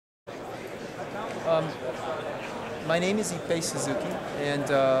My name is Ippei Suzuki, and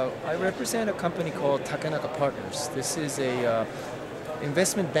I represent a company called Takenaka Partners. This is a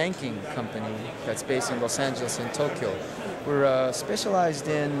investment banking company that's based in Los Angeles and Tokyo. We're specialized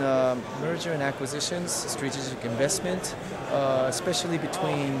in merger and acquisitions, strategic investment, especially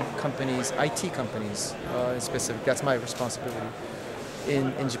between companies, IT companies in specific. That's my responsibility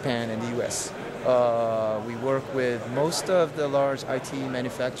in Japan and the US. We work with most of the large IT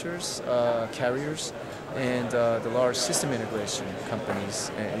manufacturers, carriers, and the large system integration companies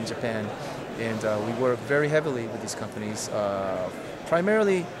in Japan. And we work very heavily with these companies,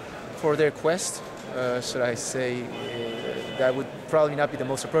 primarily for their quest, should I say, that would probably not be the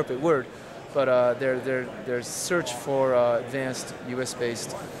most appropriate word, but their search for advanced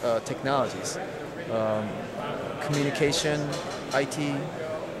US-based technologies. Communication, IT,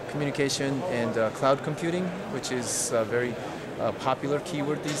 communication, and cloud computing, which is a very popular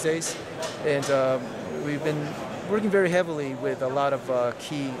keyword these days. And we've been working very heavily with a lot of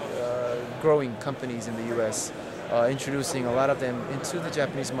key growing companies in the US, introducing a lot of them into the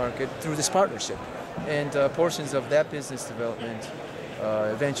Japanese market through this partnership. And portions of that business development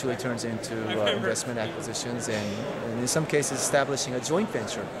eventually turns into investment acquisitions and in some cases establishing a joint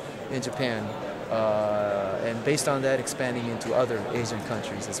venture in Japan. And based on that, expanding into other Asian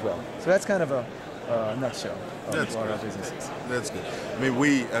countries as well. So that's kind of a nutshell of our businesses. That's good. I mean,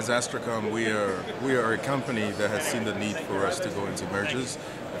 we as AstraQom, we are a company that has seen the need for us to go into mergers.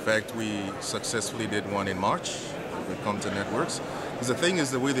 In fact, we successfully did one in March with Compton Networks. Because the thing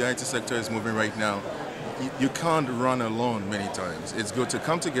is, the way the IT sector is moving right now, you can't run alone many times. It's good to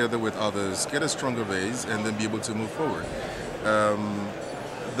come together with others, get a stronger base, and then be able to move forward.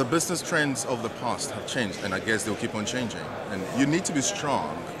 The business trends of the past have changed, and I guess they'll keep on changing. And you need to be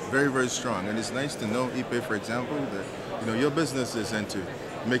strong, very, very strong. And it's nice to know, Ippei, for example, that your business is into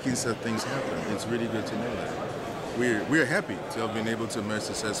making some things happen. It's really good to know that. We're happy to have been able to merge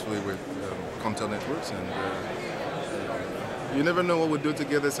successfully with Compton Networks, and you never know what we'll do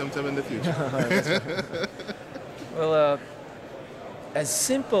together sometime in the future. Well, as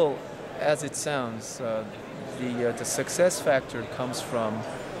simple as it sounds, the success factor comes from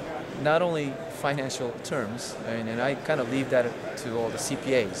not only financial terms, and I kind of leave that to all the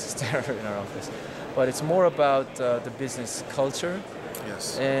CPAs that are in our office, but it's more about the business culture.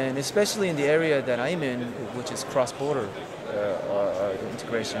 Yes. And especially in the area that I'm in, which is cross-border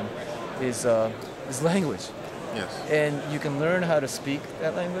integration, is language. Yes. And you can learn how to speak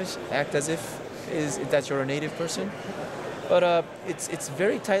that language, act as if that you're a native person. But it's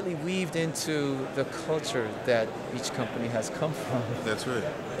very tightly weaved into the culture that each company has come from. That's right.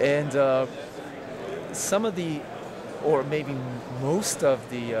 And some of the, or maybe most of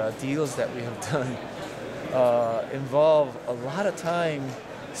the deals that we have done involve a lot of time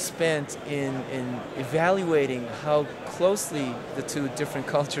spent in evaluating how closely the two different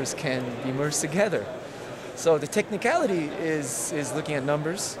cultures can be merged together. So the technicality is looking at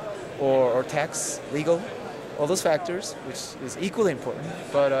numbers or tax, legal, all those factors, which is equally important.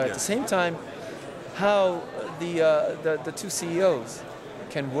 But at the same time, how the two CEOs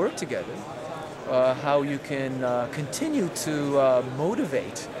can work together, how you can continue to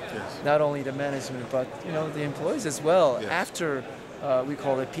motivate not only the management but the employees as well after we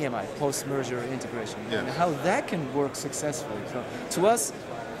call it PMI, post-merger integration, and how that can work successfully. So to us,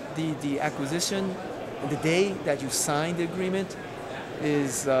 the acquisition, the day that you sign the agreement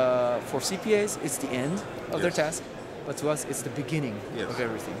is, for CPAs, it's the end of their task, but to us, it's the beginning of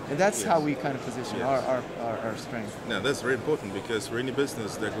everything. And that's how we kind of position our strength. Now, that's very important because for any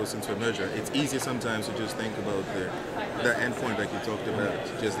business that goes into a merger, it's easy sometimes to just think about the end point like you talked about,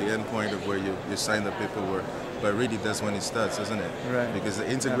 just the end point of where you sign the paperwork. But really, that's when it starts, isn't it? Right. Because the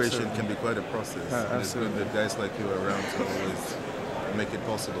integration can be quite a process. And it's good that guys like you are around to always make it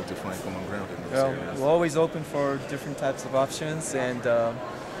possible to find common ground in those areas. We're always open for different types of options and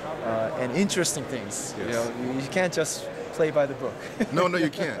interesting things. Yes. You can't just play by the book. No, you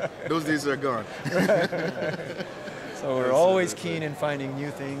can't. Those days are gone. So we're always keen in finding new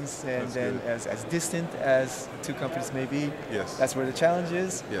things, and then as distant as two companies may be, that's where the challenge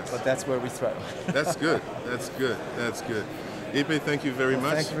is, but that's where we thrive. That's good. That's good. That's good. Ippei, thank you very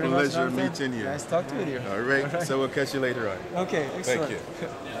much. Thank you very much. Pleasure meeting you. Nice talking with you. All right. So we'll catch you later on. Okay, excellent. Thank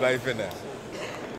you. Bye for now.